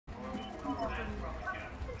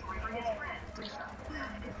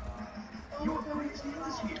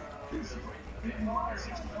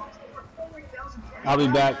I'll be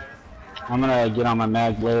back. I'm gonna get on my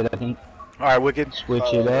mag blade, I think. Alright, Wicked. Switch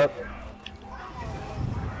it up.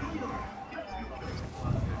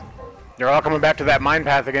 They're all coming back to that mine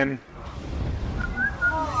path again.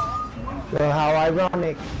 Well, how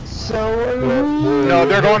ironic. So No,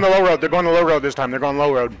 they're going the low road. They're going the low road this time. They're going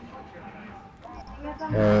low road.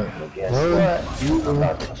 Well, guess what? I'm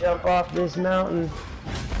about to jump off this mountain.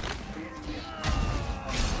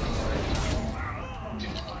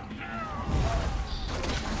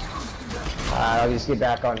 I'll just get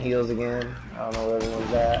back on heels again. I don't know where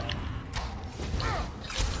everyone's at.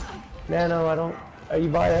 No, I don't. Are you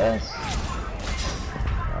by us?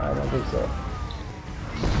 I don't think so.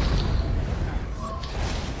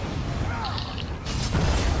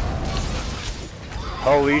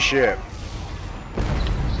 Holy shit.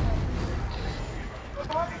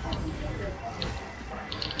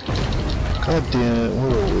 God damn it,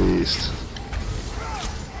 what a waste.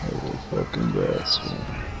 What a fucking bastard.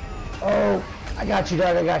 Oh, I got you,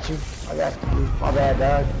 dog. I got you. My bad,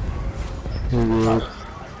 dog. You're good.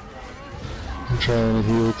 I'm trying to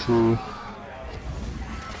heal too.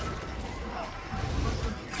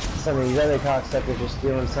 Some of these other cocksuckers are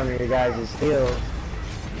stealing some of your guys' heals.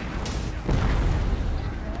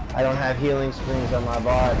 I don't have healing springs on my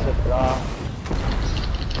bar. I took it off.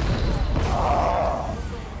 Oh.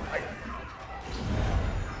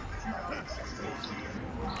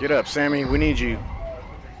 Get up, Sammy. We need you.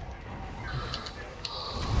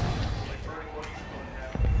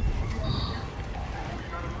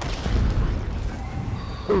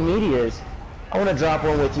 Ooh, meteors. I want to drop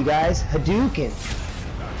one with you guys. Hadouken.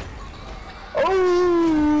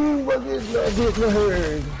 Oh, look at my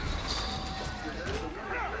herd.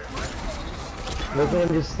 Look at them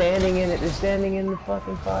just standing in it. They're standing in the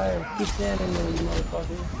fucking fire. Keep standing there, you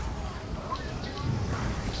motherfucker.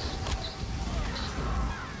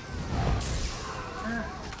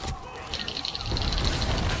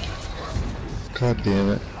 God damn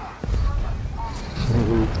it.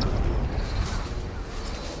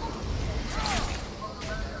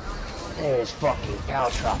 There's fucking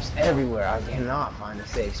caltrops everywhere. I cannot find a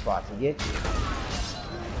safe spot to get you.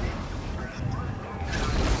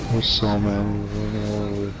 There's so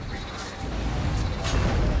many.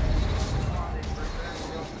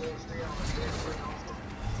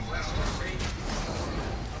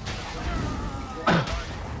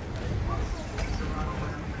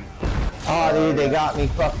 Oh, dude, they got me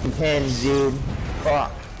fucking pinned, dude.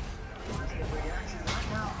 Fuck.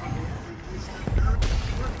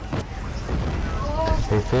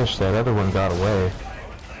 Hey Fish, that other one got away.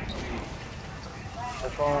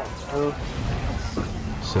 Who?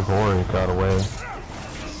 Savory got away. These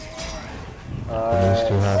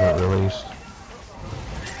two haven't released.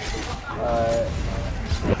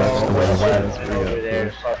 That's the way it went. Over there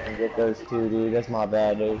to fucking get those two, dude. That's my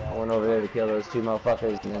bad, dude. I went over there to kill those two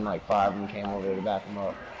motherfuckers, and then like 5 of them came over there to back them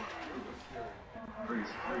up.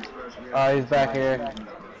 Oh, he's back here.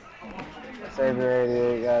 Save the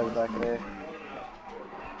 88 guys back there.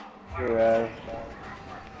 Yeah.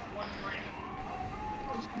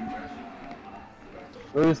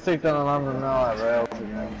 We just ticked on a lumber mill at rails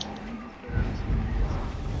again.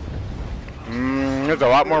 There's a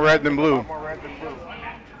lot more red than blue.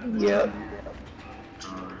 Yep.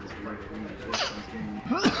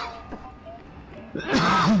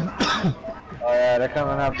 Oh yeah, they're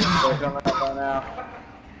coming up. They're coming up right now.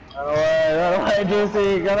 Run away,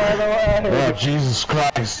 Juicy. Get out of the way. Oh, Jesus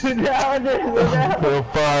Christ. Down, Juicy, down. Oh,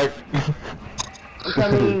 fuck. I'm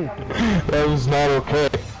coming. That was not okay.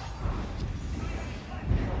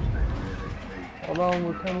 Hold on,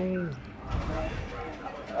 we're coming.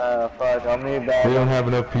 Fuck, I'll need back. We don't have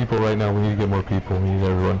enough people right now. We need to get more people. We need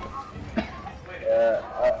everyone. Yeah,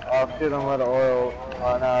 I'll shoot them with the oil.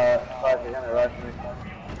 Oh no, fuck, they're gonna rush me.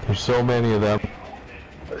 There's so many of them.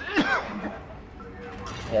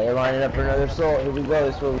 Yeah, they're lining up for another soul. Here we go.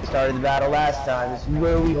 This is where we started the battle last time. This is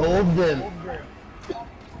where we hold them.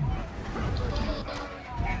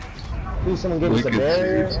 Please, someone give us a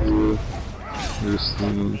barrier.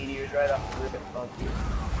 Meteors right off the rip.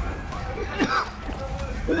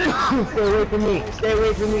 Stay away from me. Stay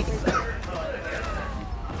away from me.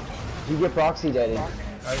 You get proxy dead in.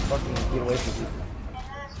 I fucking get away from you.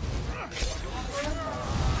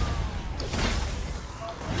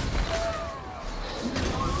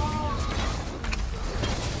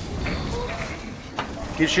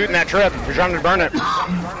 Keep shooting that trip. You're trying to burn it.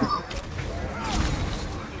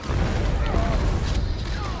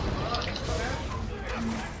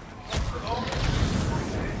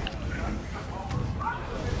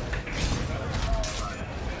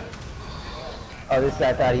 Oh, this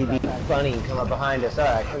guy thought he'd be funny and come up behind us.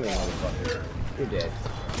 Alright, come here, motherfucker. You're dead.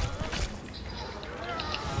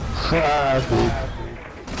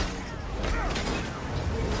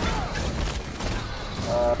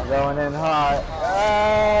 Going in hot.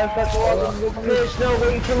 Fish, no,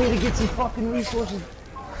 wait for me to get some fucking resources.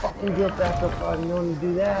 Fucking get back up on you only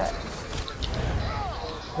do that.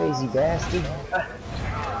 Crazy bastard.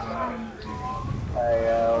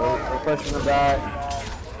 We're pushing the back.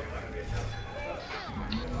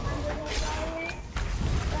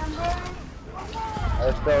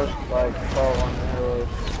 Let's go like 12 on the hills.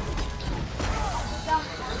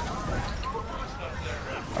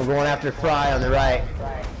 I'm going after Fry on the right.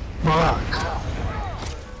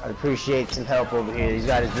 Fuck. I'd appreciate some help over here. He's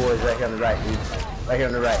got his boys right here on the right, dude. Right here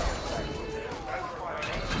on the right.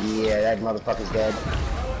 Yeah, that motherfucker's dead.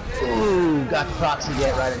 Ooh, got the proxy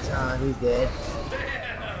get right in time. He's dead.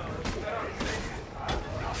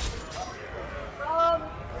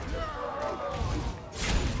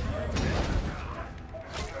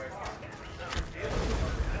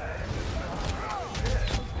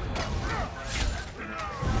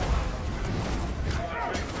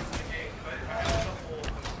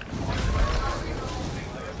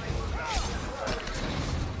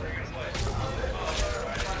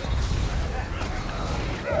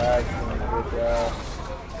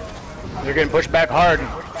 They're getting pushed back hard.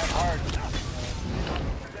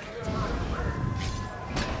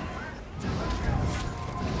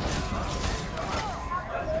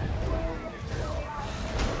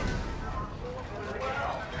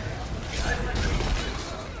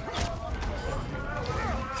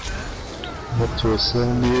 Up to a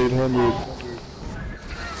 7800.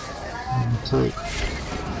 Take.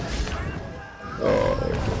 Oh,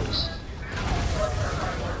 there it goes.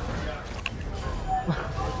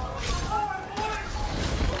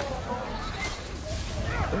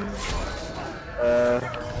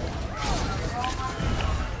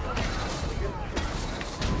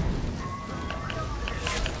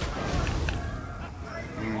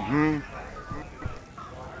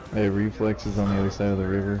 Hey, Reflex is on the other side of the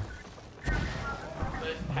river.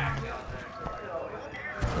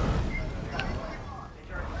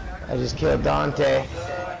 I just killed Dante.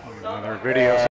 Another video.